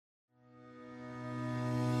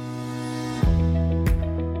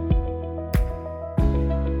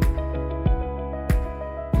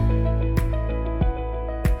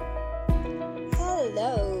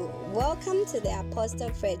to the Apostle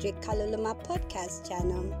Frederick Kaluluma podcast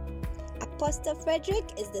channel. Apostle Frederick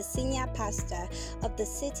is the senior pastor of the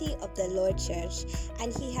City of the Lord Church,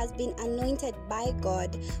 and he has been anointed by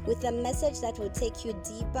God with a message that will take you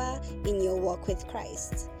deeper in your walk with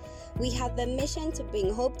Christ. We have the mission to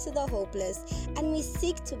bring hope to the hopeless, and we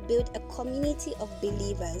seek to build a community of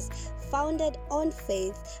believers founded on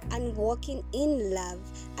faith and walking in love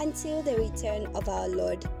until the return of our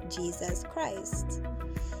Lord Jesus Christ.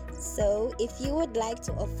 So, if you would like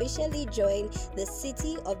to officially join the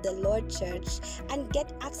City of the Lord Church and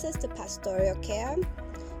get access to pastoral care,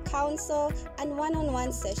 counsel, and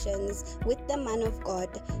one-on-one sessions with the man of God,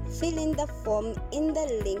 fill in the form in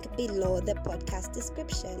the link below the podcast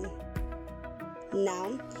description.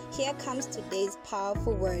 Now, here comes today's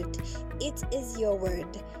powerful word. It is your word.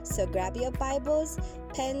 So grab your Bibles,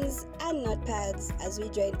 pens, and notepads as we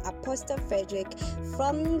join Apostle Frederick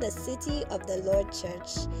from the City of the Lord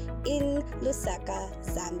Church in Lusaka,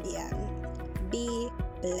 Zambia. Be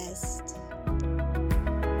blessed.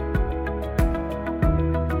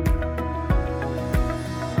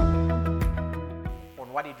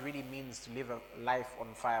 On what it really means to live a life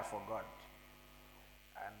on fire for God.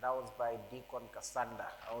 And that was by Deacon Cassandra.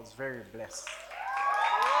 I was very blessed.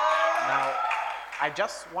 Now, I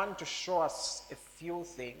just want to show us a few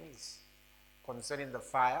things concerning the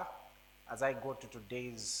fire as I go to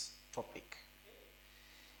today's topic.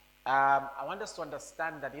 I want us to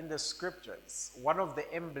understand that in the scriptures, one of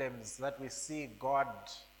the emblems that we see God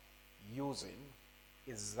using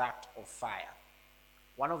is that of fire.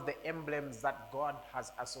 One of the emblems that God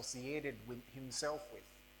has associated with himself with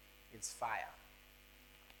is fire.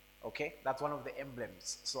 Okay, that's one of the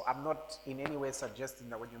emblems. So I'm not in any way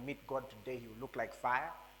suggesting that when you meet God today, you look like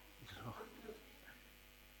fire. No.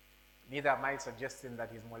 Neither am I suggesting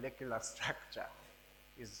that his molecular structure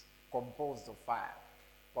is composed of fire.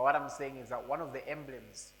 But what I'm saying is that one of the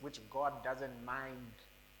emblems which God doesn't mind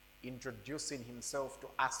introducing himself to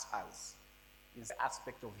us as is the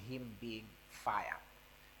aspect of him being fire.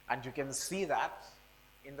 And you can see that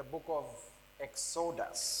in the book of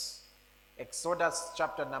Exodus. Exodus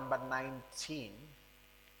chapter number 19,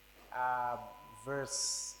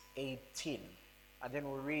 verse 18. And then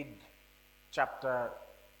we'll read chapter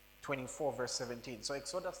 24, verse 17. So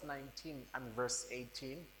Exodus 19 and verse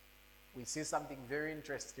 18, we see something very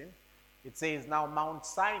interesting. It says, now Mount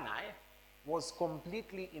Sinai was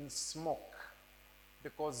completely in smoke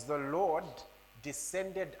because the Lord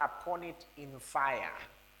descended upon it in fire.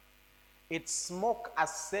 Its smoke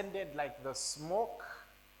ascended like the smoke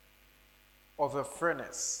of a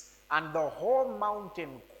furnace, and the whole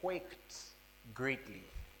mountain quaked greatly.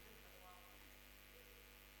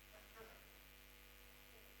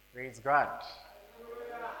 Praise God.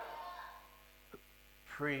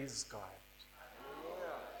 Praise God.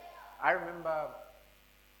 I remember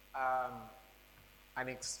an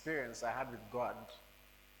experience I had with God,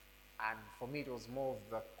 and for me it was more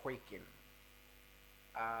of the quaking.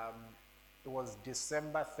 It was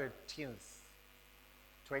December 13th,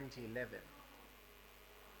 2011.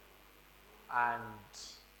 And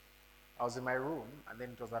I was in my room, and then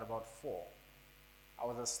it was at about 4. I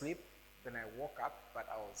was asleep, then I woke up, but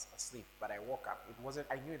I was asleep, but I woke up.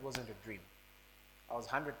 I knew it wasn't a dream. I was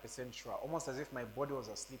 100% sure, almost as if my body was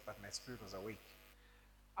asleep, but my spirit was awake.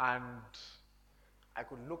 And I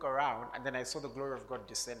could look around, and then I saw the glory of God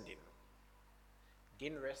descending.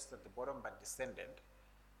 Didn't rest at the bottom, but descended.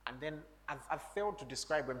 And then I've failed to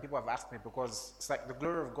describe when people have asked me, because it's like the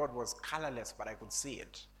glory of God was colorless, but I could see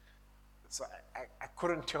it. So I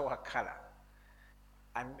couldn't tell what color.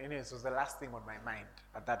 And anyways, it was the last thing on my mind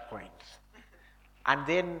at that point. And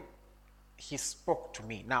then he spoke to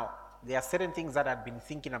me. Now, there are certain things that I'd been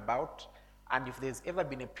thinking about, and if there's ever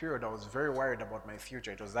been a period I was very worried about my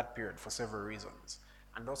future, it was that period for several reasons.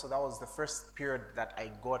 And also that was the first period that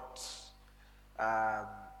I got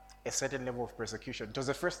a certain level of persecution. It was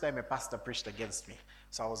the first time a pastor preached against me,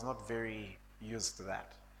 so I was not very used to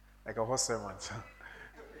that. Like a whole sermon.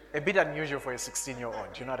 A bit unusual for a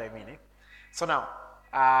 16-year-old, you know what I mean? Eh? So now,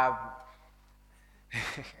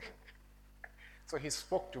 so he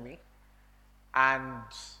spoke to me, and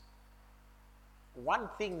one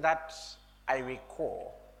thing that I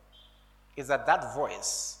recall is that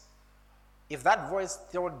voice, if that voice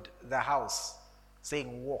told the house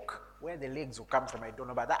saying walk, where the legs will come from, I don't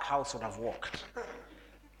know, but that house would have walked.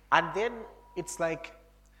 And then it's like,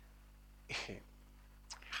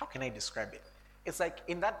 how can I describe it? It's like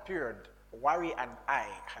in that period, Wari and I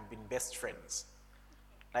had been best friends.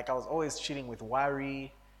 Like I was always chilling with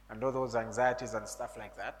Wari and all those anxieties and stuff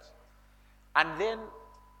like that. And then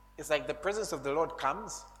it's like the presence of the Lord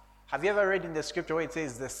comes. Have you ever read in the scripture where it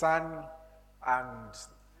says the sun and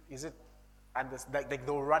is it, and this, like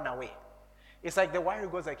they'll run away. It's like the wiry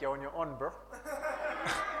goes like, you're on your own, bro.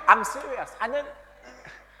 I'm serious. And then,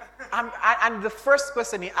 and the first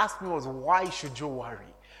person he asked me was, why should you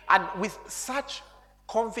worry? And with such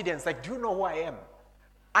confidence, like, do you know who I am?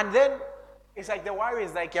 And then it's like the worry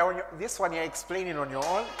is like, this one you're explaining on your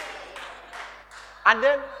own. And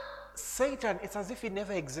then Satan, it's as if he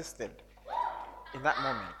never existed in that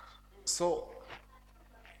moment. So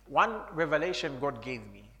one revelation God gave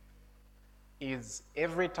me is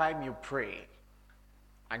every time you pray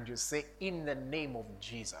and you say, in the name of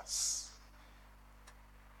Jesus,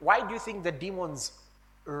 why do you think the demons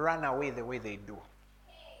run away the way they do?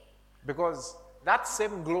 Because that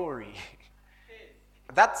same glory,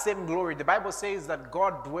 the Bible says that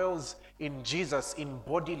God dwells in Jesus in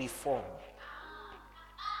bodily form.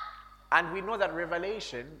 And we know that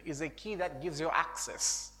revelation is a key that gives you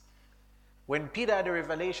access. When Peter had a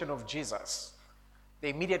revelation of Jesus, the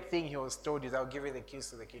immediate thing he was told is, I'll give you the keys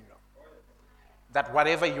to the kingdom. That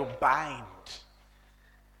whatever you bind.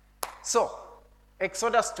 So,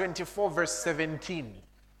 Exodus 24 verse 17.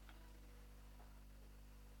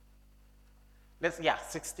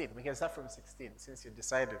 16. We can start from 16 since you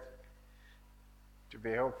decided to be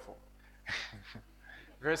helpful.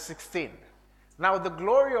 Verse 16. Now the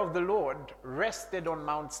glory of the Lord rested on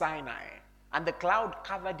Mount Sinai, and the cloud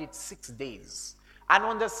covered it 6 days. And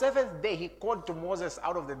on the seventh day, he called to Moses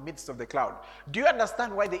out of the midst of the cloud. Do you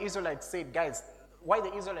understand why the Israelites said, guys, why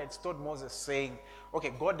the Israelites told Moses saying,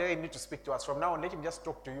 okay, God doesn't need to speak to us. From now on, let him just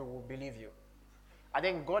talk to you, we'll believe you. And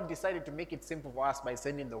then God decided to make it simple for us by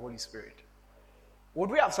sending the Holy Spirit. Would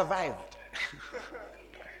we have survived?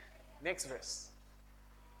 Next verse.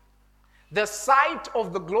 The sight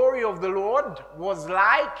of the glory of the Lord was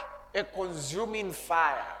like a consuming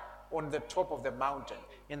fire on the top of the mountain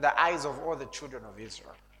in the eyes of all the children of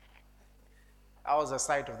Israel. That was the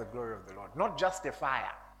sight of the glory of the Lord. Not just a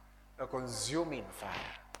fire, a consuming fire.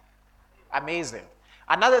 Amazing.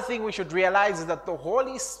 Another thing we should realize is that the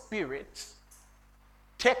Holy Spirit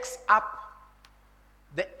takes up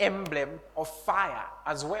the emblem of fire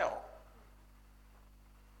as well.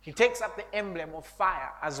 He takes up the emblem of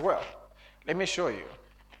fire as well. Let me show you.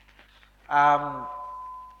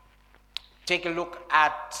 Take a look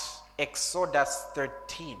at Exodus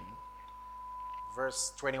 13,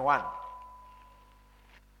 verse 21.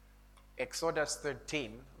 Exodus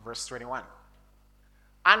 13, verse 21.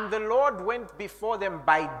 And the Lord went before them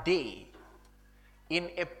by day in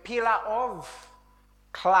a pillar of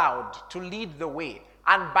cloud to lead the way,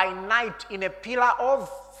 and by night in a pillar of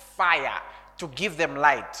fire to give them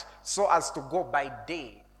light, so as to go by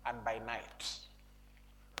day and by night.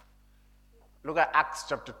 Look at Acts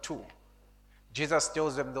chapter 2. Jesus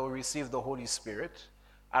tells them they'll receive the Holy Spirit.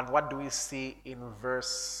 And what do we see in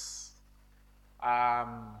verse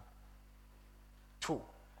 2?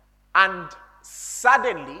 And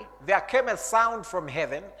suddenly there came a sound from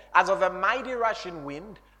heaven as of a mighty rushing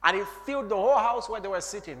wind, and it filled the whole house where they were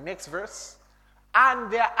sitting. Next verse.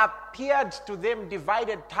 And there appeared to them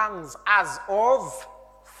divided tongues as of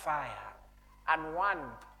fire, and one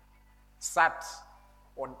sat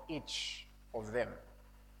on each of them.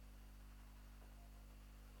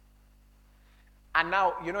 And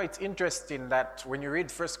now, you know, it's interesting that when you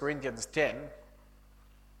read 1 Corinthians 10,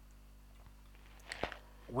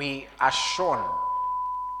 we are shown,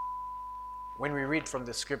 when we read from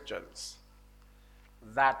the scriptures,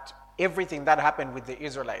 that everything that happened with the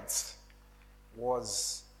Israelites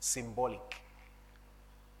was symbolic.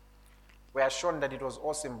 We are shown that it was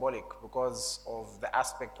all symbolic because of the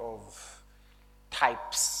aspect of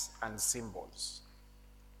types and symbols.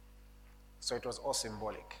 So it was all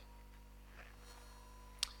symbolic.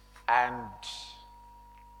 And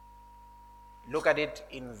look at it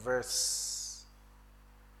in verse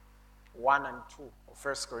 1 and 2 of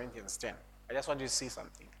 1 Corinthians 10. I just want you to see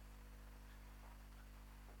something.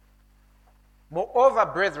 Moreover,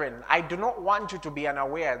 brethren, I do not want you to be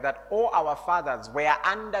unaware that all our fathers were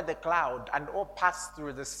under the cloud and all passed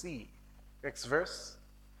through the sea. Next verse.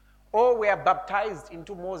 All were baptized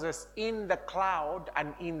into Moses in the cloud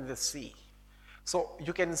and in the sea. So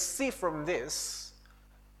you can see from this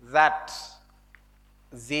that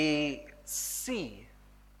the sea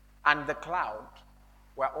and the cloud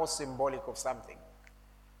were all symbolic of something.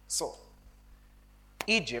 So,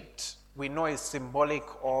 Egypt, we know, is symbolic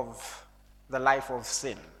of the life of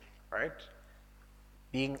sin, right?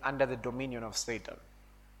 Being under the dominion of Satan.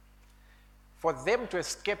 For them to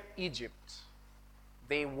escape Egypt,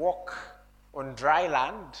 they walk on dry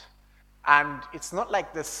land, and it's not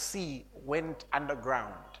like the sea went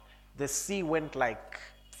underground. The sea went like,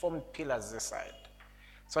 formed pillars this side.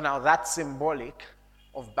 So now that's symbolic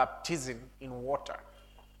of baptism in water.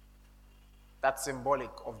 That's symbolic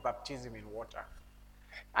of baptism in water.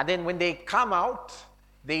 And then when they come out,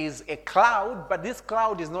 there is a cloud, but this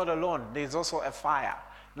cloud is not alone. There is also a fire.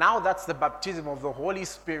 Now that's the baptism of the Holy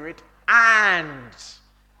Spirit and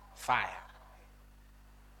fire.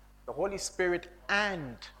 The Holy Spirit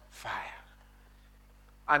and fire.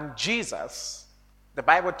 And Jesus, the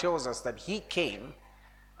Bible tells us that he came,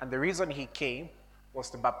 and the reason he came was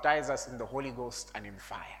to baptize us in the Holy Ghost and in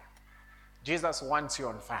fire. Jesus wants you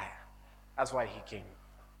on fire. That's why he came.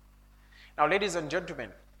 Now, ladies and gentlemen,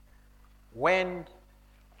 when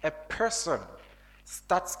a person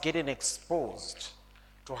starts getting exposed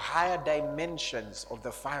to higher dimensions of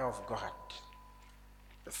the fire of God,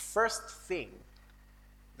 the first thing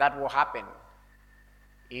that will happen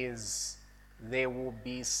is there will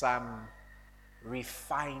be some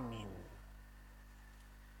refining.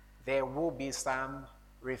 There will be some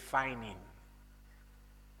refining.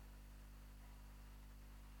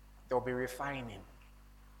 There will be refining.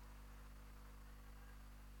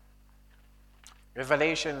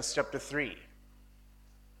 Revelations chapter 3.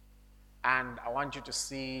 And I want you to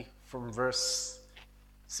see from verse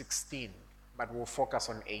 16, but we'll focus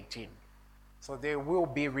on 18. So there will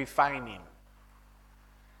be refining.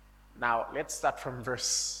 Now, let's start from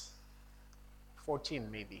verse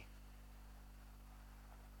 14, maybe.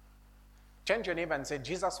 Turn to your neighbor and say,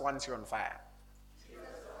 Jesus wants you on fire.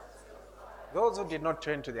 Those who did not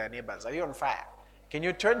turn to their neighbors, are you on fire? Can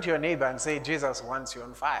you turn to your neighbor and say, Jesus wants you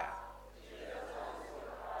on fire?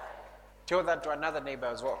 Tell that to another neighbor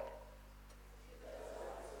as well.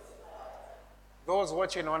 Those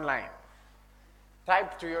watching online,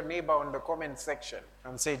 type to your neighbor on the comment section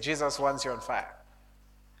and say, Jesus wants you on fire.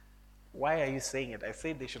 Why are you saying it? I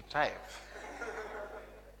said they should type.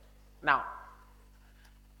 Now,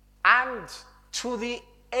 and to the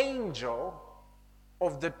angel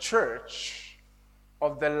of the church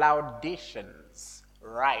of the Laodiceans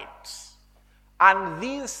write, and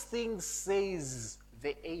these things says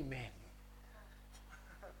the Amen.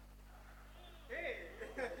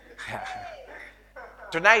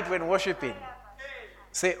 Tonight when worshiping,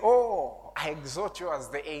 say, oh, I exhort you as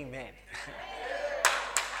the Amen.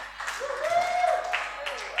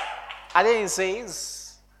 And then it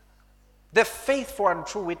says, the faithful and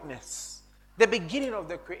true witness, the beginning of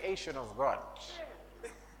the creation of God.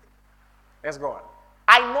 Let's go on.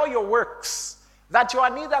 I know your works, that you are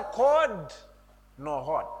neither cold nor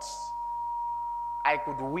hot. I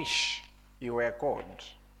could wish you were cold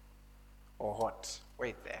or hot.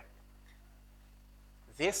 Wait there.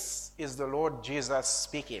 This is the Lord Jesus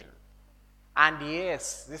speaking. And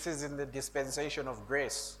yes, this is in the dispensation of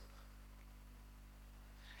grace.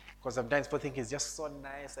 Because sometimes people think it's just so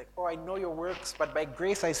nice, like, oh, I know your works, but by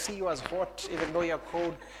grace I see you as hot, even though you're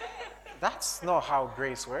cold. That's not how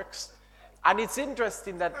grace works. And it's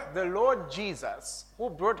interesting that the Lord Jesus,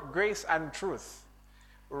 who brought grace and truth,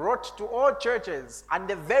 wrote to all churches, and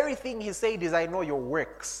the very thing he said is, I know your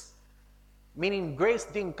works. Meaning grace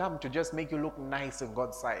didn't come to just make you look nice in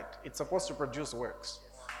God's sight. It's supposed to produce works.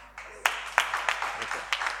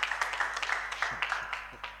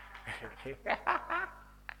 Okay.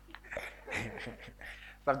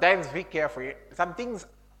 Sometimes be careful. Some things,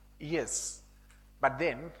 yes. But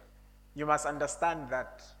then, you must understand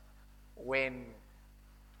that when,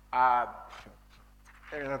 let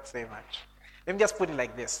me not say much. Let me just put it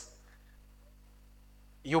like this.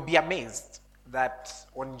 You'll be amazed that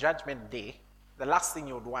on Judgment Day, the last thing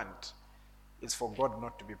you would want is for God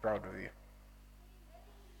not to be proud of you.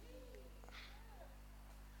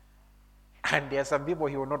 And there are some people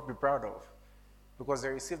he will not be proud of because they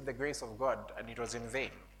received the grace of God and it was in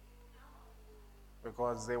vain.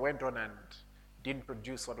 Because they went on and didn't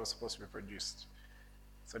produce what was supposed to be produced.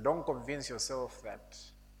 So don't convince yourself that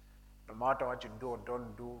no matter what you do or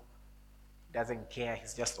don't do, he doesn't care,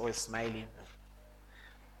 he's just always smiling.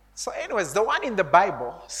 So anyways, the one in the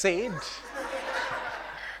Bible said,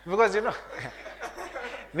 because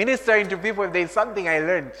ministering to people, if there's something I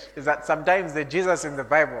learned, is that sometimes the Jesus in the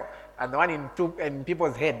Bible and the one in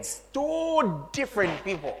people's heads, two different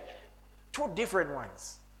people, two different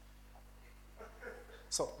ones.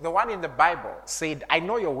 So the one in the Bible said, I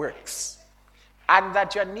know your works, and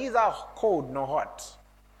that you're neither cold nor hot,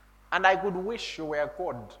 and I could wish you were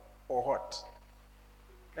cold or hot.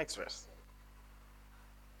 Next verse.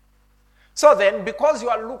 So then, because you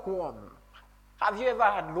are lukewarm, have you ever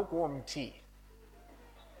had lukewarm tea?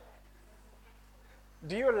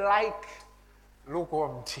 Do you like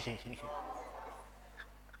lukewarm tea?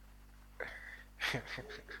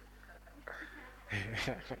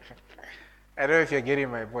 I don't know if you're getting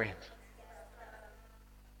my point.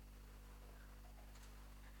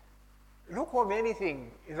 lukewarm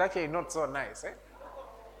anything is actually not so nice.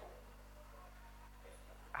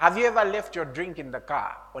 Have you ever left your drink in the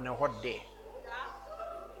car on a hot day?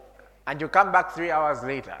 And you come back 3 hours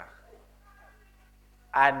later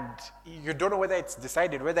and you don't know whether it's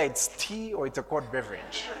decided whether it's tea or it's a cold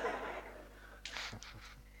beverage.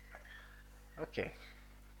 Okay.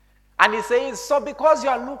 And he says, so because you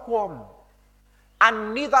are lukewarm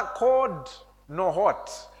and neither cold nor hot,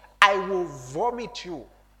 I will vomit you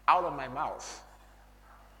out of my mouth.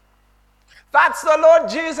 That's the Lord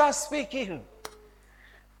Jesus speaking.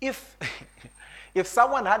 If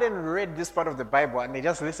someone hadn't read this part of the Bible and they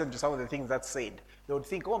just listened to some of the things that's said, they would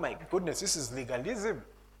think, oh my goodness, this is legalism.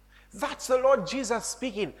 That's the Lord Jesus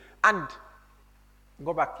speaking. And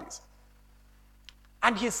go back, please.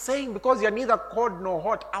 And he's saying, because you're neither cold nor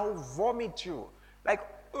hot, I'll vomit you. Like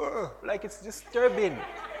it's disturbing.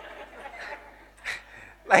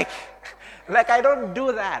 like I don't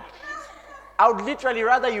do that. I would literally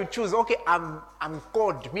rather you choose, okay, I'm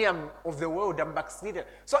cold, me, I'm of the world, I'm backslidden.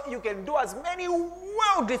 So you can do as many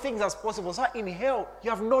worldly things as possible. So in hell,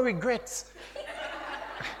 you have no regrets.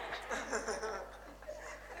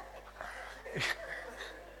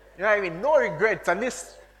 You know what I mean? No regrets. At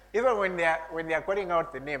least, even when they are calling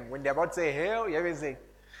out the name, when they're about to say hell, you even say.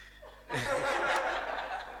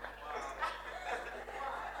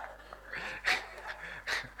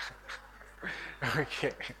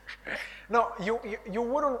 Okay. No, you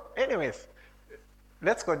wouldn't. Anyways,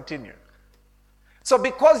 let's continue. So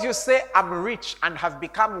because you say I'm rich and have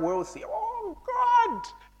become wealthy, oh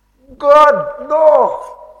God,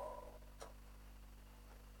 no.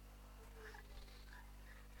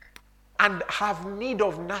 And have need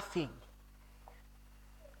of nothing.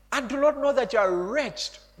 And do not know that you are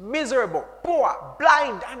wretched, miserable, poor,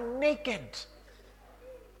 blind, and naked.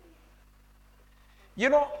 You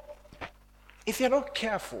know, if you're not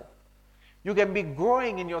careful, you can be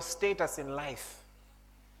growing in your status in life.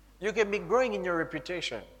 You can be growing in your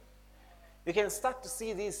reputation. You can start to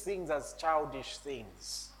see these things as childish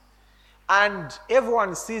things. And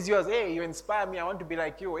everyone sees you as, hey, you inspire me, I want to be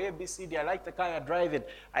like you, A, B, C, D, I like the car you're driving,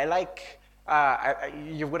 I like,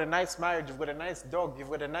 you've got a nice marriage, you've got a nice dog, you've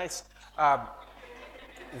got a nice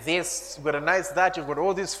this, you've got a nice that, you've got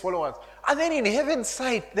all these followers. And then in heaven's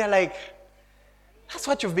sight, they're like, that's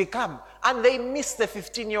what you've become. And they miss the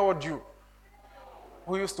 15-year-old you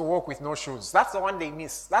who used to walk with no shoes. That's the one they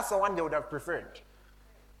miss. That's the one they would have preferred.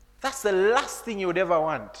 That's the last thing you would ever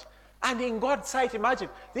want. And in God's sight, imagine,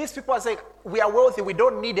 these people are saying, we are wealthy, we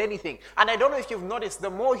don't need anything. And I don't know if you've noticed, the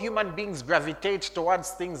more human beings gravitate towards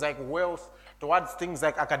things like wealth, towards things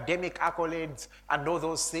like academic accolades and all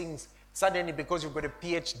those things, suddenly because you've got a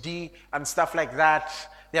PhD and stuff like that,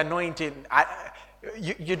 the anointing,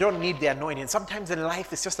 you don't need the anointing. Sometimes in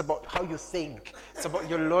life, it's just about how you think. It's about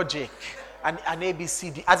your logic and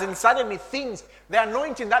ABCD. As in suddenly things, the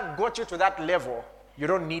anointing that got you to that level, you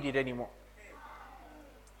don't need it anymore.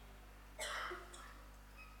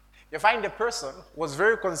 You find a person was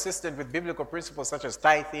very consistent with biblical principles such as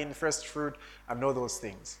tithing, first fruit, and all those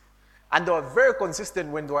things. And they were very consistent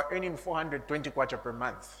when they were earning 420 kwacha per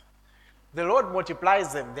month. The Lord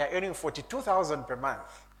multiplies them. They're earning 42,000 per month.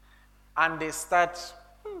 And they start,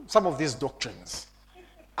 some of these doctrines,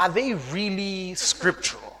 are they really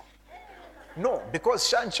scriptural? No,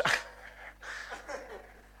 because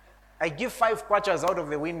I give 5 kwachas out of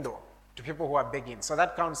the window to people who are begging. So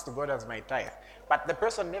that counts to God as my tithe. But the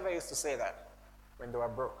person never used to say that when they were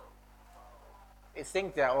broke. They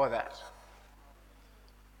think they are all that.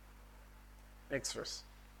 Next verse.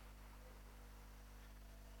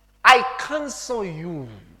 I counsel you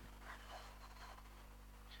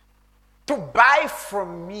to buy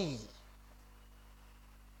from me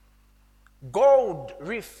gold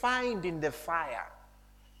refined in the fire,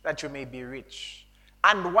 that you may be rich,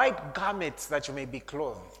 and white garments that you may be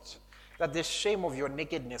clothed, that the shame of your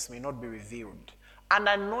nakedness may not be revealed, and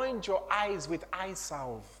anoint your eyes with eye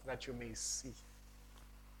salve, that you may see.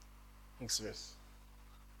 Next verse.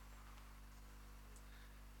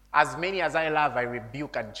 As many as I love, I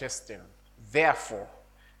rebuke and chasten. Therefore,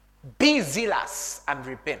 be zealous and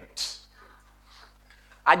repent.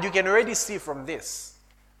 And you can already see from this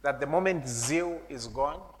that the moment zeal is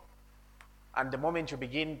gone, and the moment you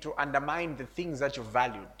begin to undermine the things that you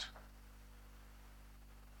valued,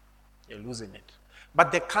 you're losing it.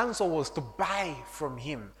 But the counsel was to buy from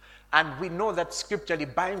him. And we know that scripturally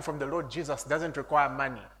buying from the Lord Jesus doesn't require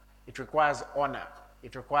money. It requires honor.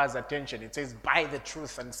 It requires attention. It says, buy the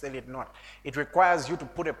truth and sell it not. It requires you to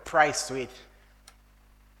put a price to it,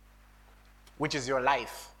 which is your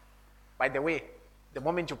life. By the way, the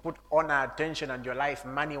moment you put honor, attention, and your life,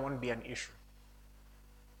 money won't be an issue.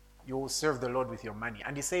 you will serve the Lord with your money.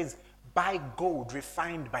 And he says, buy gold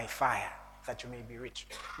refined by fire, that you may be rich.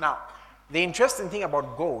 Now, the interesting thing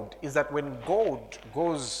about gold is that when gold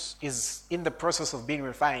is in the process of being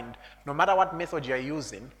refined, no matter what method you're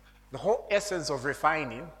using, the whole essence of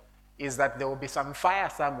refining is that there will be some fire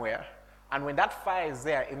somewhere, and when that fire is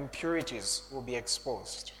there, impurities will be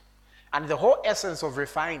exposed. And the whole essence of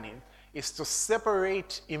refining is to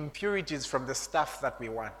separate impurities from the stuff that we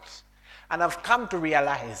want. And I've come to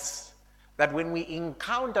realize that when we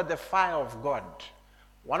encounter the fire of God,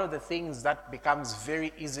 one of the things that becomes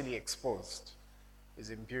very easily exposed is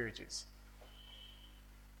impurities.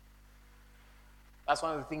 That's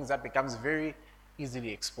one of the things that becomes very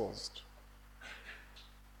easily exposed.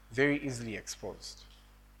 Very easily exposed.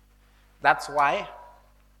 That's why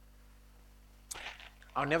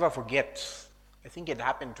I'll never forget, I think it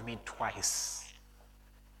happened to me twice.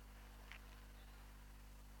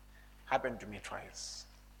 Happened to me twice.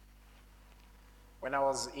 When I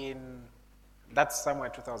was in, that's somewhere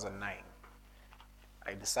 2009,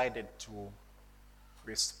 I decided to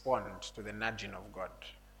respond to the nudging of God.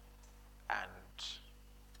 And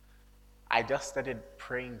I just started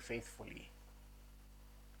praying faithfully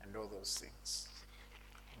and all those things,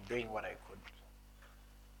 doing what I could.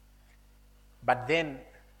 But then,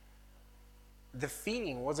 the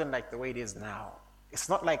feeling wasn't like the way it is now. It's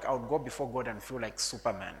not like I would go before God and feel like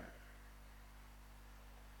Superman.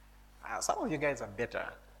 Some of you guys are better.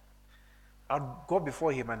 I would go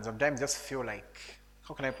before him and sometimes just feel like,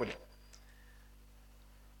 how can I put it?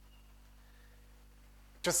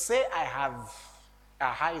 To say I have a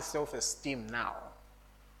high self-esteem now,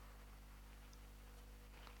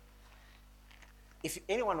 if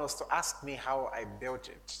anyone was to ask me how I built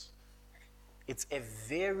it, it's a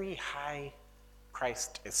very high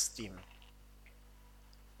Christ esteem.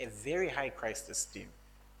 A very high Christ esteem.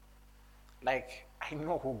 Like, I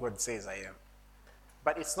know who God says I am.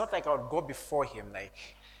 But it's not like I would go before him, like,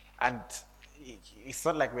 and it's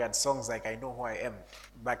not like we had songs like I know who I am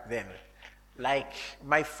back then. Like,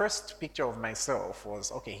 my first picture of myself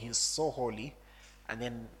was, okay, he's so holy, and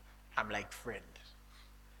then I'm like Fred.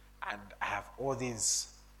 And I have all these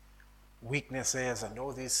weaknesses and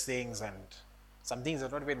all these things, and some things are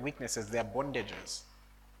not even weaknesses, they are bondages.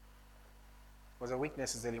 Because a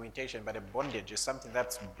weakness is a limitation, but a bondage is something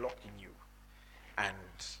that's blocking you. And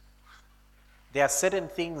there are certain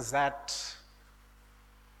things that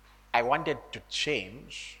I wanted to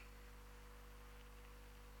change,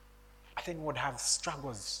 I then would have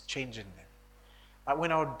struggles changing them. But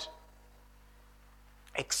when I would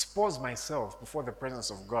expose myself before the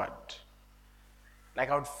presence of God, like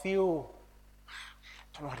I would feel, I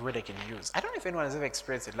don't know what word I can use. I don't know if anyone has ever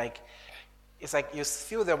experienced it. Like, it's like you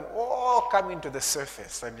feel them all coming to the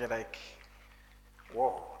surface and you're like,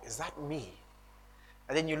 whoa, is that me?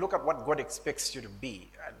 And then you look at what God expects you to be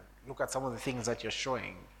and look at some of the things that you're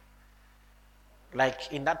showing.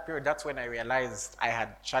 Like in that period, that's when I realized I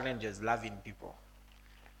had challenges loving people.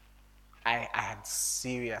 I had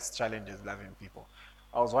serious challenges loving people.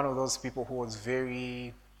 I was one of those people who was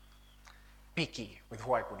very picky with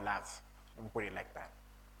who I could love. Let me put it like that.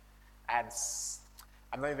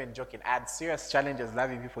 I'm not even joking. I had serious challenges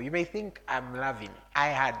loving people. You may think I'm loving. I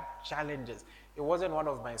had challenges. It wasn't one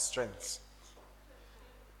of my strengths.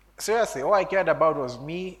 Seriously, all I cared about was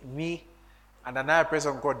me, and another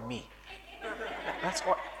person called me. That's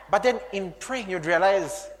all. But then in praying, you'd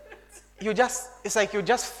realize, it's like you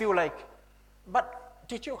just feel like, but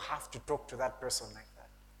did you have to talk to that person like that?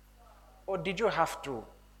 Or did you have to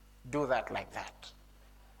do that like that?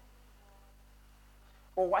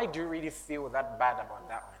 Or why do you really feel that bad about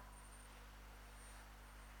that one?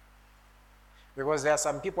 Because there are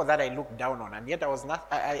some people that I look down on, and yet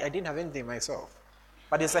I didn't have anything myself.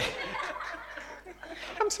 But it's like,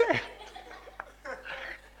 I'm serious.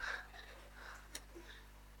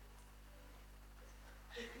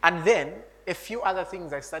 And then, a few other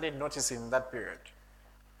things I started noticing in that period.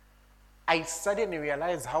 I suddenly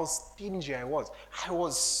realized how stingy I was. I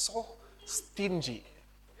was so stingy.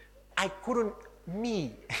 I couldn't,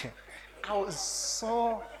 I was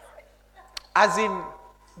so, as in,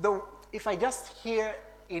 if I just hear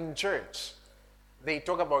in church, they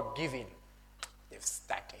talk about giving, they've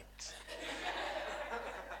started.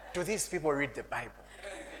 Do these people read the Bible?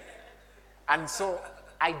 And so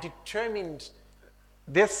I determined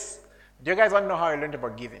this. Do you guys want to know how I learned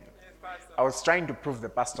about giving? Yes, I was trying to prove the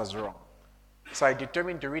pastors wrong. So I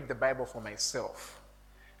determined to read the Bible for myself.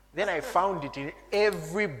 Then I found it in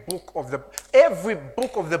every book of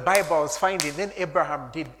the Bible I was finding. Then Abraham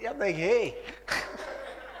did. I'm like, hey.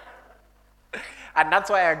 And that's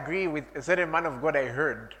why I agree with a certain man of God I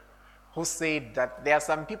heard who said that there are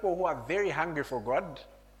some people who are very hungry for God,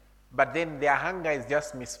 but then their hunger is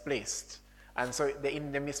just misplaced. And so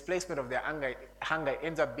in the misplacement of their hunger, it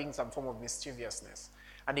ends up being some form of mischievousness.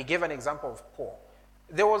 And he gave an example of Paul.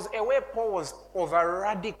 There was a way Paul was over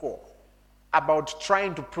radical about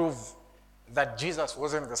trying to prove that Jesus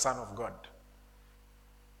wasn't the Son of God.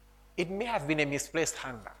 It may have been a misplaced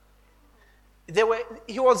hunger.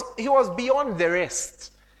 He was beyond the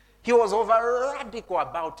rest. He was over radical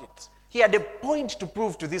about it. He had a point to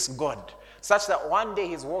prove to this God, such that one day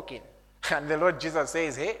he's walking, and the Lord Jesus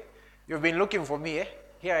says, "Hey, you've been looking for me, eh?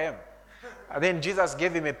 Here I am." And then Jesus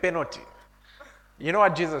gave him a penalty. You know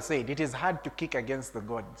what Jesus said? It is hard to kick against the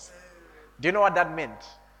gods. Do you know what that meant?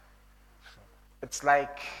 It's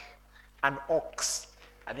like an ox,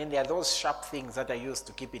 and then there are those sharp things that are used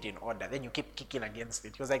to keep it in order. Then you keep kicking against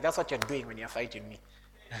it. He was like, that's what you're doing when you're fighting me.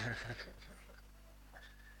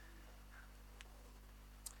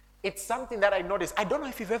 It's something that I noticed. I don't know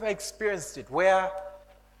if you've ever experienced it, where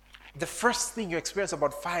the first thing you experience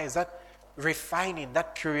about fire is that refining,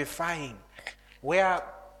 that purifying, where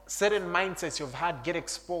certain mindsets you've had get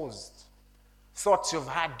exposed, thoughts you've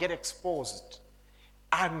had get exposed.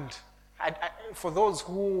 And for those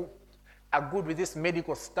who are good with this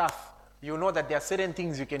medical stuff, you know that there are certain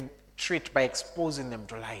things you can treat by exposing them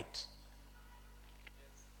to light.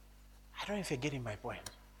 I don't know if you're getting my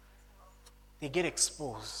point. They get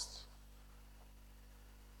exposed.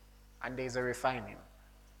 And there's a refining.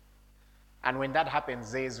 And when that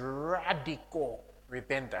happens, there's radical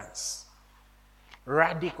repentance.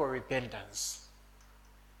 Radical repentance.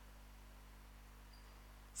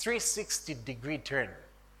 360-degree turn.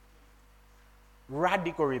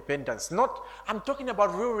 Radical repentance. I'm talking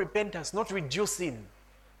about real repentance, not reducing,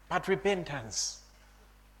 but repentance.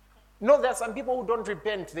 No, there are some people who don't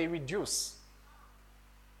repent, they reduce.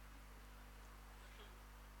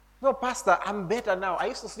 No, Pastor, I'm better now. I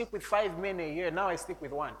used to sleep with 5 men a year. Now I sleep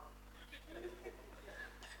with 1.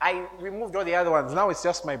 I removed all the other ones. Now it's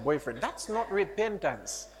just my boyfriend. That's not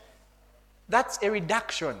repentance. That's a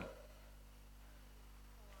reduction.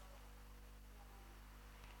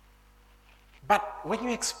 But when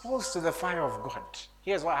you're exposed to the fire of God,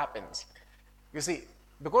 here's what happens. You see,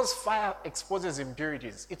 because fire exposes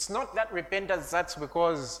impurities, it's not that repentance that's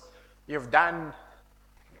because you've done...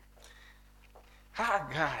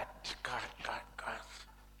 God.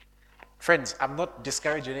 Friends, I'm not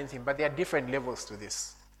discouraging anything, but there are different levels to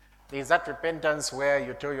this. There's that repentance where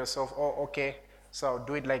you tell yourself, oh, okay, so I'll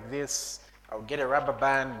do it like this. I'll get a rubber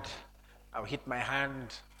band. I'll hit my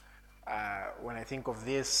hand when I think of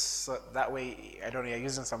this. So that way, I don't know, you're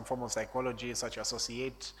using some form of psychology, so to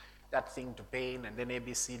associate that thing to pain, and then A,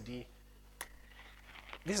 B, C, D.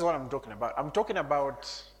 This is what I'm talking about. I'm talking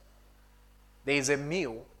about there is a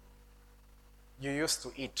meal you used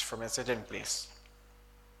to eat from a certain place.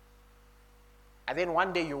 And then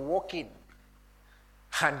one day you walk in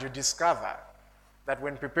and you discover that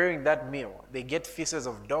when preparing that meal, they get feces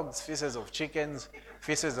of dogs, feces of chickens,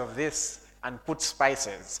 feces of this, and put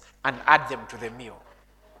spices and add them to the meal.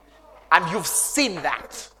 And you've seen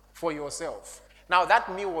that for yourself. Now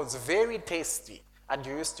that meal was very tasty and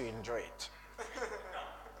you used to enjoy it.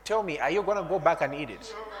 Tell me, are you going to go back and eat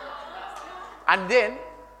it? And then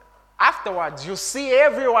afterwards, you see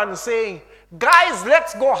everyone saying, guys,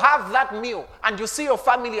 let's go have that meal. And you see your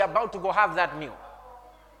family about to go have that meal.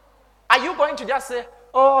 Are you going to just say,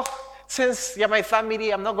 oh, since you're my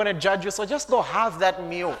family, I'm not going to judge you, so just go have that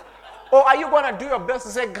meal? Or are you going to do your best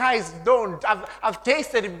to say, guys, don't. I've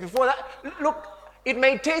tasted it before. Look, it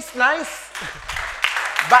may taste nice,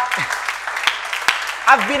 but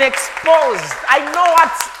I've been exposed. I know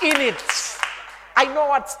what's in it. I know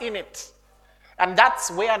what's in it. And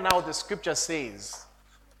that's where now the scripture says,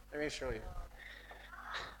 let me show you.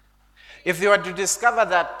 If you were to discover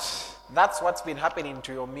that that's what's been happening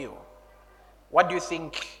to your meal, what do you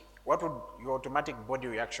think, what would your automatic body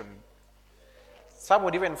reaction be? Some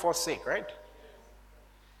would even forsake, right?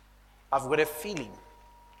 I've got a feeling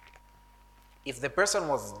if the person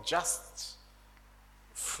was just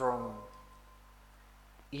from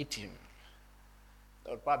eating,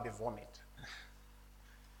 they would probably vomit.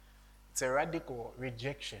 It's a radical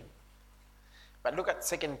rejection. But look at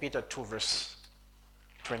 2 Peter 2 verse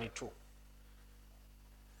 22.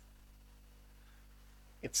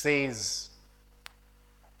 It says,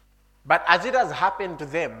 but as it has happened to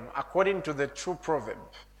them, according to the true proverb,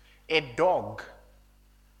 a dog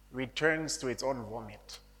returns to its own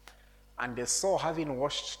vomit, and a sow having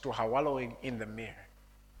washed to her wallowing in the mire.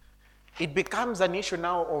 It becomes an issue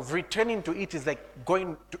now of returning to it is like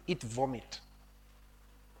going to eat vomit.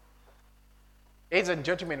 Ladies and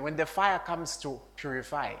gentlemen, when the fire comes to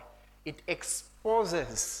purify, it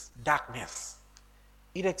exposes darkness.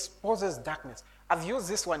 It exposes darkness. I've used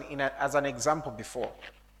this one as an example before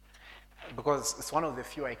because it's one of the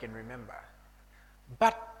few I can remember.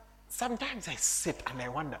 But sometimes I sit and I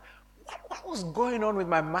wonder, what was going on with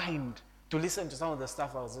my mind to listen to some of the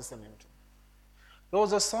stuff I was listening to? There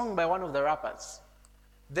was a song by one of the rappers.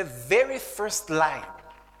 The very first line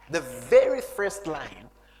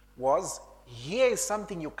was, here is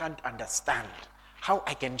something you can't understand, how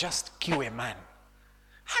I can just kill a man.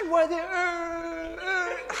 And were they,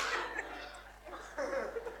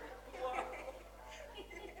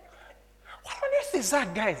 What on earth is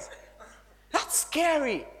that, guys? That's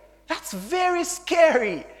scary. That's very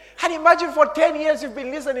scary. And imagine for 10 years you've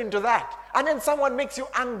been listening to that, and then someone makes you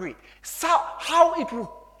angry. So how it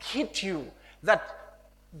will hit you that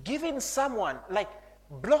giving someone, like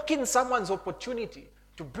blocking someone's opportunity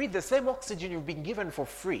to breathe the same oxygen you've been given for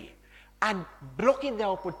free, and blocking their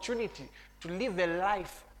opportunity to live a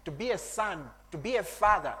life, to be a son, to be a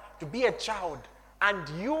father, to be a child, and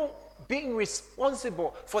you being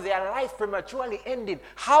responsible for their life prematurely ending,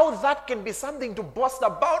 how that can be something to boast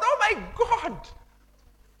about. Oh my God!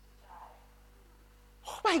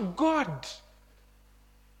 Oh my God!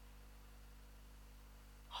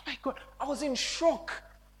 Oh my God! I was in shock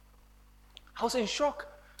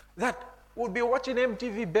that we'll be watching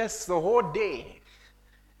MTV Best the whole day.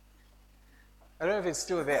 I don't know if it's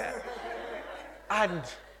still there. And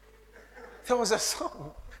there was a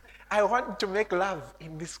song, I want to make love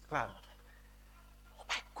in this club. Oh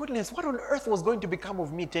my goodness, what on earth was going to become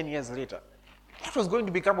of me 10 years later? What was going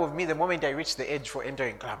to become of me the moment I reached the age for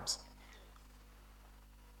entering clubs?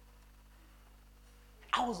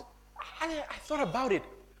 I thought about it.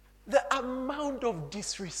 The amount of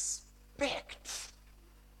disrespect.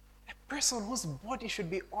 A person whose body should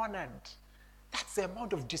be honored. That's the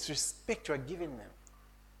amount of disrespect you are giving them.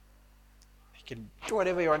 You can do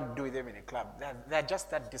whatever you want to do with them in a club. They're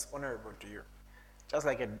just that dishonorable to you. Just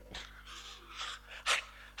like and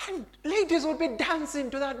ladies would be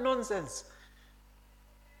dancing to that nonsense.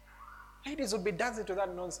 Ladies would be dancing to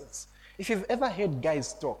that nonsense. If you've ever heard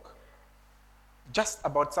guys talk just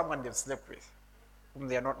about someone they've slept with, whom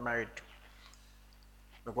they are not married to,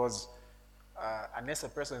 because unless a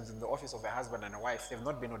person is in the office of a husband and a wife, they've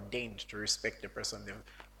not been ordained to respect the person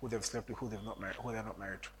who they've slept with, who they're not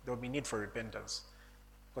married to. There will be need for repentance,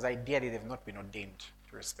 because ideally they've not been ordained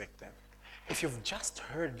to respect them. If you've just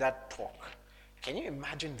heard that talk, can you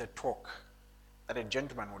imagine the talk that a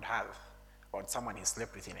gentleman would have about someone he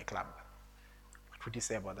slept with in a club? What would he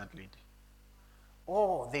say about that lady?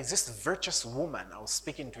 Oh, there's this virtuous woman I was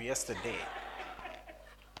speaking to yesterday.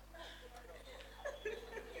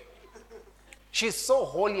 She's so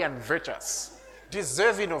holy and virtuous,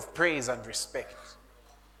 deserving of praise and respect.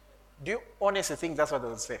 Do you honestly think that's what they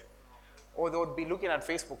would say? Or they would be looking at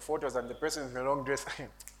Facebook photos and the person in a long dress,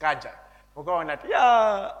 Kaja, we'll go on that,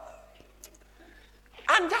 yeah.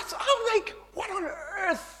 And I'm like, what on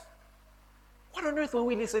earth? What on earth were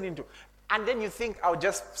we listening to? And then you think I'll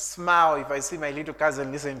just smile if I see my little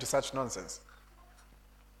cousin listening to such nonsense.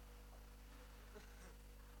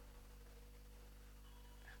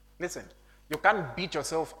 Listen, you can't beat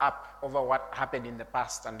yourself up over what happened in the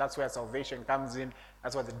past, and that's where salvation comes in,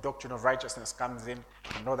 that's where the doctrine of righteousness comes in,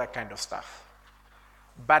 and all that kind of stuff.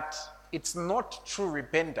 But it's not true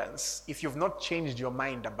repentance if you've not changed your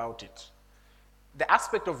mind about it. The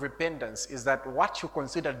aspect of repentance is that what you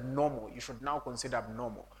considered normal, you should now consider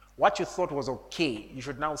abnormal. What you thought was okay, you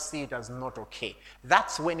should now see it as not okay.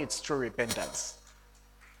 That's when it's true repentance.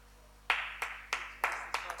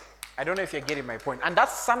 I don't know if you're getting my point. And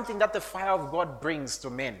that's something that the fire of God brings to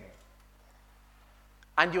men.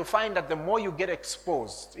 And you'll find that the more you get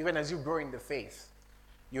exposed, even as you grow in the faith,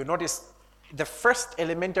 you notice the first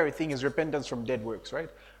elementary thing is repentance from dead works, right?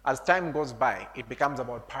 As time goes by, it becomes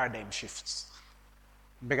about paradigm shifts.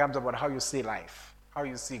 It becomes about how you see life, how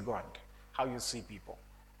you see God, how you see people.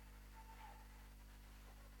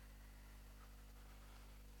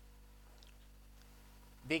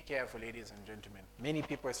 Be careful, ladies and gentlemen. Many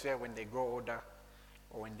people, especially when they grow older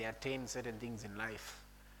or when they attain certain things in life,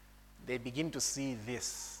 they begin to see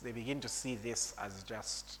this. They begin to see this as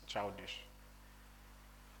just childish.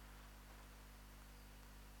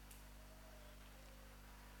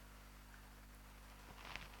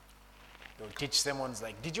 They'll teach sermons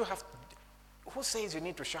like, who says you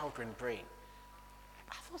need to shout when praying?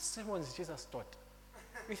 I thought sermons Jesus taught.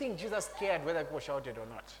 You think Jesus cared whether people shouted or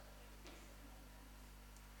not?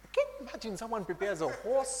 Can you imagine someone prepares a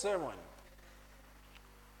whole sermon?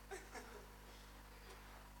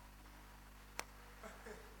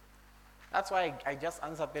 That's why I just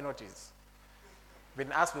answer penalties.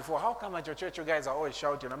 Been asked before, how come at your church you guys are always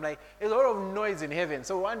shouting? I'm like, there's a lot of noise in heaven,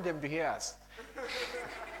 so we want them to hear us.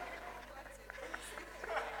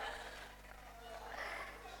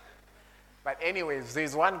 But anyways,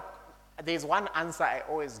 there's one answer I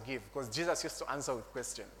always give, because Jesus used to answer with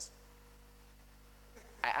questions.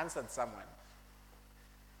 I answered someone.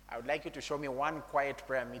 I would like you to show me one quiet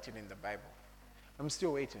prayer meeting in the Bible. I'm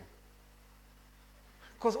still waiting.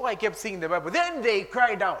 Because all I kept seeing in the Bible, then they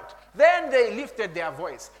cried out. Then they lifted their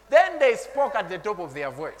voice. Then they spoke at the top of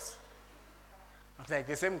their voice. I'm like,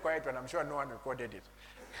 the same quiet one, I'm sure no one recorded it.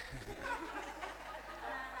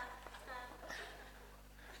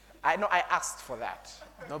 I know I asked for that.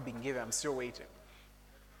 Not being given, I'm still waiting.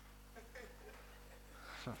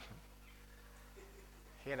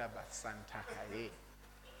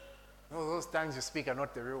 No, those tongues you speak are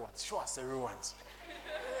not the real ones. Show us the real ones.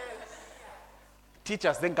 Teach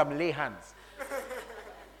us, then come lay hands.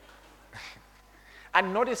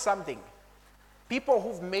 And notice something. People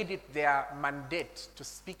who've made it their mandate to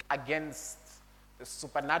speak against the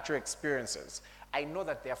supernatural experiences, I know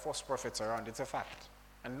that there are false prophets around. It's a fact.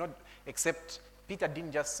 And not, except Peter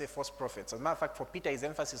didn't just say false prophets. As a matter of fact, for Peter, his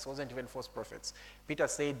emphasis wasn't even false prophets. Peter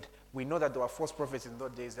said, we know that there were false prophets in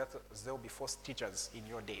those days, that there will be false teachers in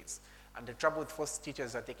your days. And the trouble with false teachers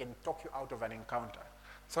is that they can talk you out of an encounter.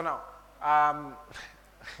 So now,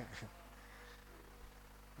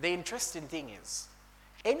 the interesting thing is,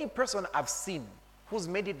 any person I've seen who's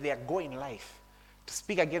made it their goal in life to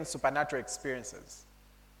speak against supernatural experiences,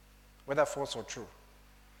 whether false or true,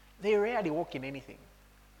 they rarely walk in anything.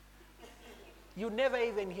 You never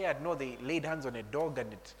even hear, no, they laid hands on a dog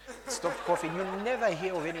and it stopped coughing. You never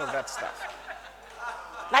hear of any of that stuff.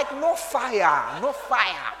 Like no fire.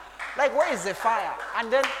 Like where is the fire? And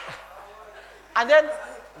then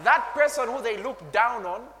that person who they look down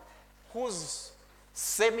on, who's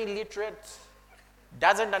semi-literate,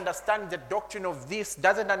 doesn't understand the doctrine of this,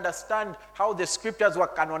 doesn't understand how the scriptures were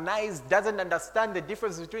canonized, doesn't understand the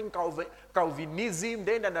difference between Calvinism,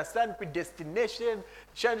 they didn't understand predestination,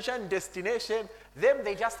 Shan destination. Them,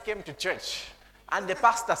 they just came to church. And the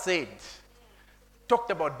pastor said, talked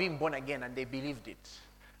about being born again, and they believed it.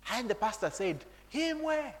 And the pastor said,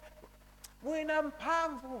 himwe,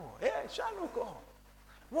 mwinampamvu, shanuko,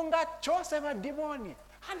 munga chose madimoni.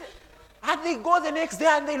 And they go the next day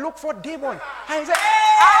and they look for demon. And they say,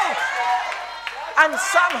 out! And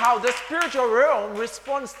somehow the spiritual realm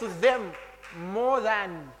responds to them more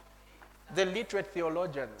than the literate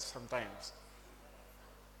theologians sometimes.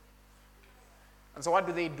 And so what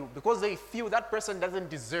do? Because they feel that person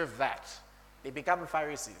doesn't deserve that, they become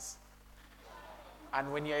Pharisees.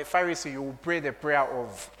 And when you're a Pharisee, you will pray the prayer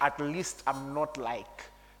of, at least I'm not like.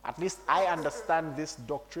 At least I understand this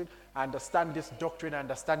doctrine, I understand this doctrine, I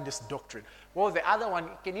understand this doctrine. Well, the other one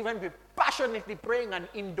can even be passionately praying an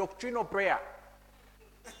indoctrinal prayer.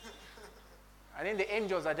 And then the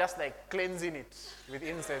angels are just like cleansing it with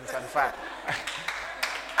incense and fire.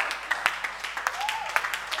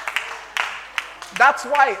 That's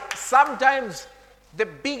why sometimes the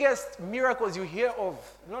biggest miracles you hear of,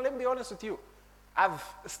 let me be honest with you, I've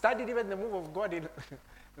studied even the move of God in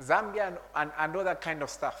Zambia and all that kind of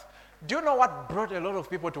stuff. Do you know what brought a lot of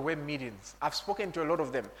people to WEM meetings? I've spoken to a lot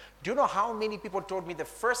of them. Do you know how many people told me the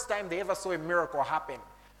first time they ever saw a miracle happen?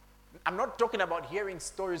 I'm not talking about hearing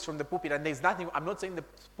stories from the pulpit, and there's nothing, I'm not saying the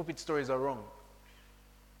pulpit stories are wrong.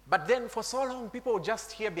 But then for so long, people would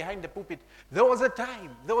just hear behind the pulpit, there was a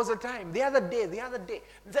time, the other day. They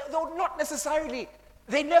would not necessarily,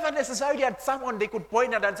 they never necessarily had someone they could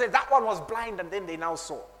point at and say, that one was blind, and then they now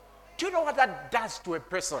saw. Do you know what that does to a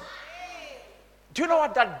person? Do you know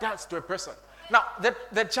what that does to a person? Now,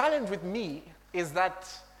 the challenge with me is that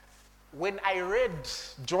when I read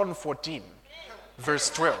John 14, verse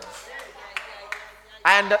 12,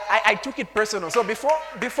 and I took it personal. So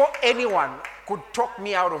before anyone could talk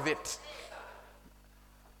me out of it,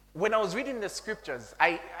 when I was reading the scriptures,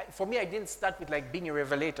 for me, I didn't start with like being a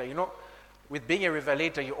revelator. With being a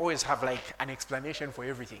revelator, you always have like an explanation for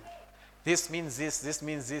everything. This means this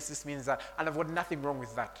means this, this means that. And I've got nothing wrong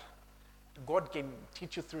with that. God can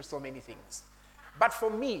teach you through so many things. But for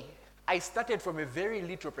me, I started from a very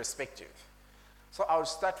literal perspective. So I'll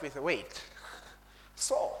start with, wait.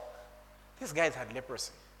 So, these guys had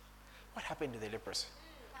leprosy. What happened to the leprosy?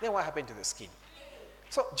 Then what happened to the skin?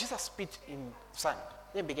 So Jesus spit in sand,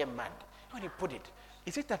 then became mud. When he put it,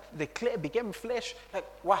 is it that the clay became flesh? Like,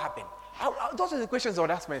 what happened? Those are the questions I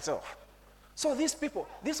would ask myself. So these people,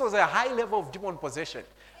 this was a high level of demon possession.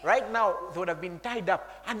 Right now, they would have been tied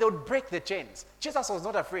up and they would break the chains. Jesus was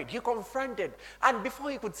not afraid. He confronted. And before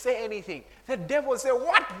he could say anything, the devil said,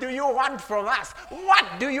 "What do you want from us?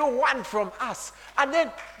 What do you want from us?" And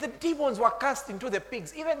then the demons were cast into the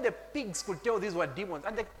pigs. Even the pigs could tell these were demons.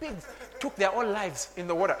 And the pigs took their own lives in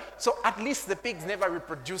the water. So at least the pigs never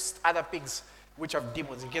reproduced other pigs which have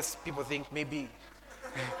demons. In case people think maybe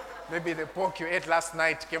the pork you ate last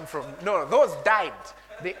night came from... No, those died.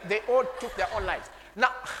 They all took their own lives.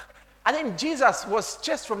 Now, and then Jesus was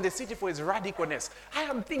chased from the city for his radicalness. I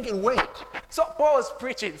am thinking, wait. So Paul was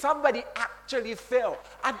preaching. Somebody actually fell.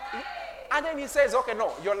 And then he says, okay,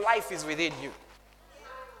 no, your life is within you.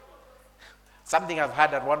 Something I've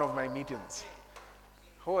had at one of my meetings.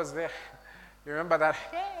 Who was there? You remember that?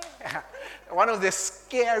 Yeah. One of the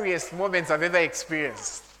scariest moments I've ever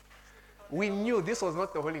experienced. We knew this was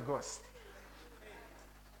not the Holy Ghost.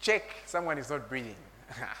 Check, someone is not breathing.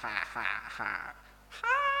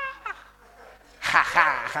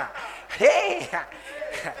 Hey,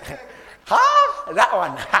 that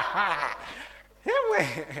one.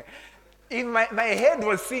 In my head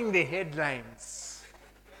was seeing the headlines.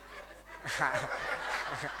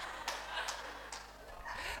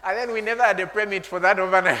 And then we never had a permit for that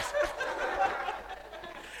overnight.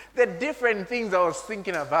 The different things I was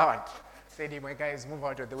thinking about. Said, "Hey, my guys, move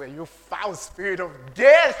out of the way. You foul spirit of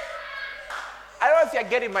death." I don't know if you're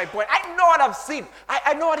getting my point. I know what I've seen.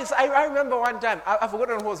 I know what it is. I remember one time, I've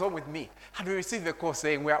forgotten who was home with me, and we received a call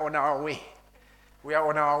saying, "We are on our way. We are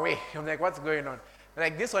on our way." I'm like, "What's going on?"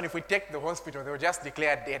 Like, this one, if we take the hospital, they will just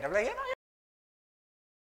declare dead. I'm like, you know.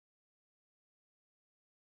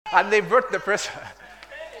 And they brought the person,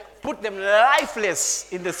 put them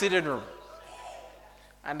lifeless in the sitting room.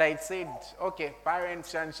 And I said, "Okay, parents,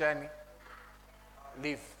 Shan,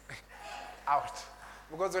 leave out."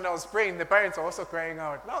 Because when I was praying, the parents were also crying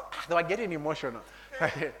out. No, they were getting emotional.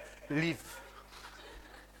 Leave.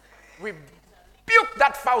 We rebuke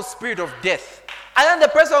that foul spirit of death. And then the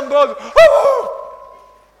person goes, "Oh!"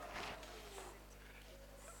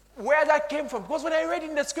 Where that came from? Because when I read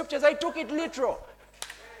in the scriptures, I took it literal.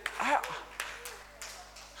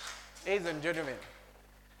 Ladies and gentlemen,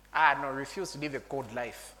 refuse to live a cold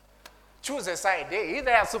life. Choose a side.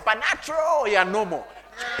 Either you're supernatural or you're normal.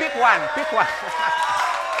 Pick one.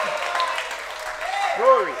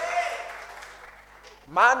 Glory.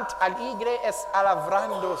 Mant aligre es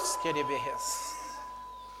alavrandos que debejes.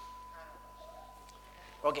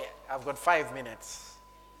 Okay, I've got 5 minutes.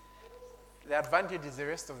 The advantage is the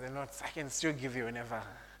rest of the notes I can still give you whenever.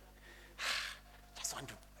 Just want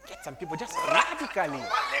to get some people just radically.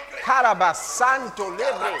 Karabas, Santo,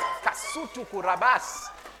 Lebre, Kasutu, Kurabas,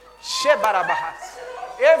 Shebarabahas.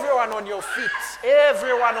 Everyone on your feet.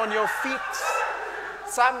 Everyone on your feet.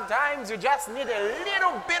 Sometimes you just need a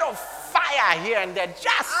little bit of fire here and there.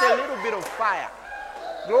 Just a little bit of fire.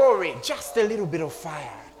 Glory. Just a little bit of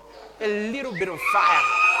fire. A little bit of fire.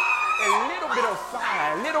 A little bit of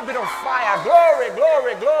fire. A little bit of fire. Glory,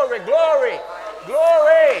 glory, glory, glory.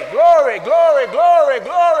 Glory, glory, glory, glory,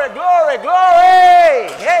 glory, glory, glory.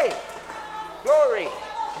 Hey. Glory,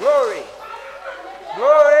 glory,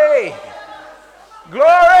 glory.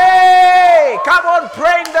 Glory! Come on,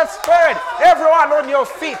 pray in the Spirit. Everyone on your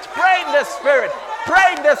feet, pray in the Spirit.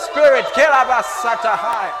 Pray in the Spirit.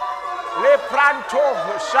 Kelabasatahai. Lepranto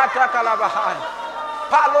shatakalabahan.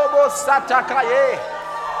 Palobo satakaye.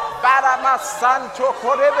 Baramasanto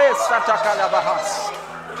korebe satakalabahas.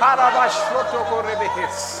 Parabashoto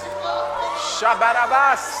korebehis.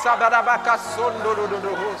 Shabarabas sabarabaka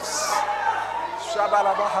sondorodohus.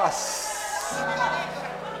 Shabarabahas.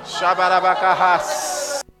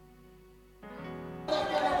 Shabarabakahas.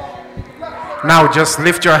 Now just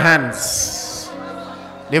lift your hands.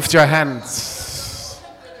 Lift your hands.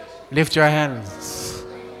 Lift your hands.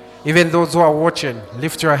 Even those who are watching,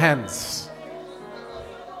 lift your hands.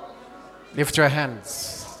 Lift your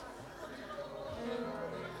hands.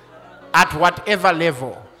 At whatever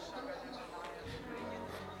level,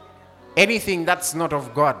 anything that's not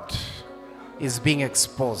of God is being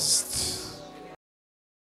exposed.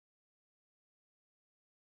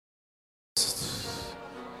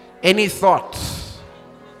 Any thought,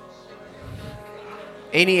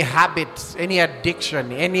 any habit, any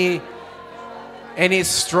addiction, any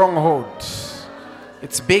stronghold,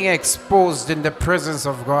 it's being exposed in the presence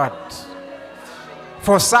of God.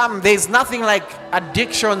 For some, there's nothing like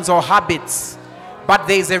addictions or habits, but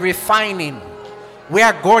there's a refining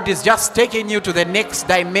where God is just taking you to the next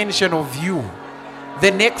dimension of you.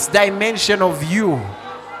 The next dimension of you.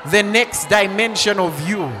 The next dimension of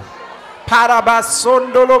you.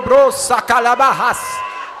 Parabasondolo sakalabahas.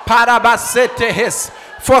 Parabasetehes.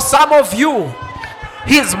 For some of you,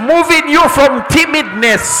 He's moving you from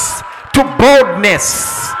timidness to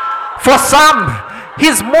boldness. For some,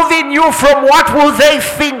 He's moving you from what will they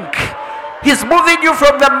think. He's moving you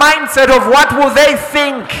from the mindset of what will they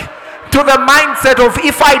think to the mindset of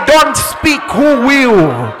if I don't speak, who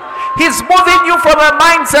will? He's moving you from a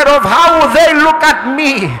mindset of how will they look at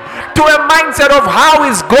me to a mindset of how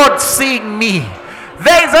is God seeing me.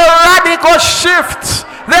 There's a radical shift.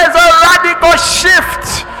 There's a radical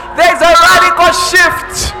shift. There's a radical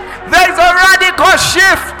shift. There's a radical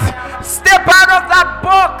shift. Step out of that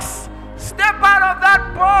box. Step out of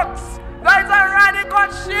that box. There's a radical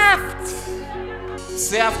shift.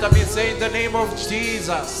 Say after me, say in the name of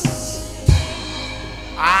Jesus,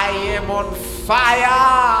 I am on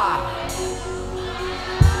fire.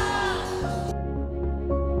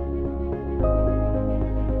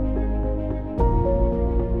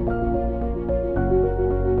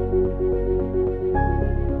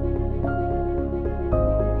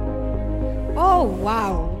 Oh,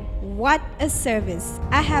 wow. What a service.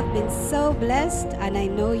 I have been so blessed, and I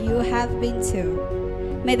know you have been too.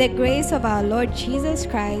 May the grace of our Lord Jesus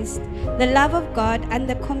Christ, the love of God, and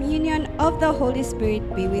the communion of the Holy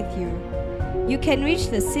Spirit be with you. You can reach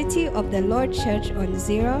the City of the Lord Church on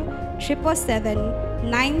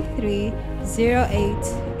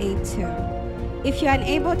 0-777-930882. If you are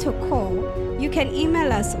unable to call, you can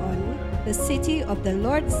email us on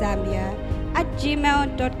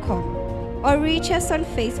thecityoftheLordZambia@gmail.com or reach us on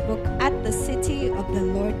Facebook at the City of the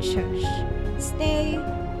Lord Church. Stay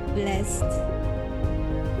blessed.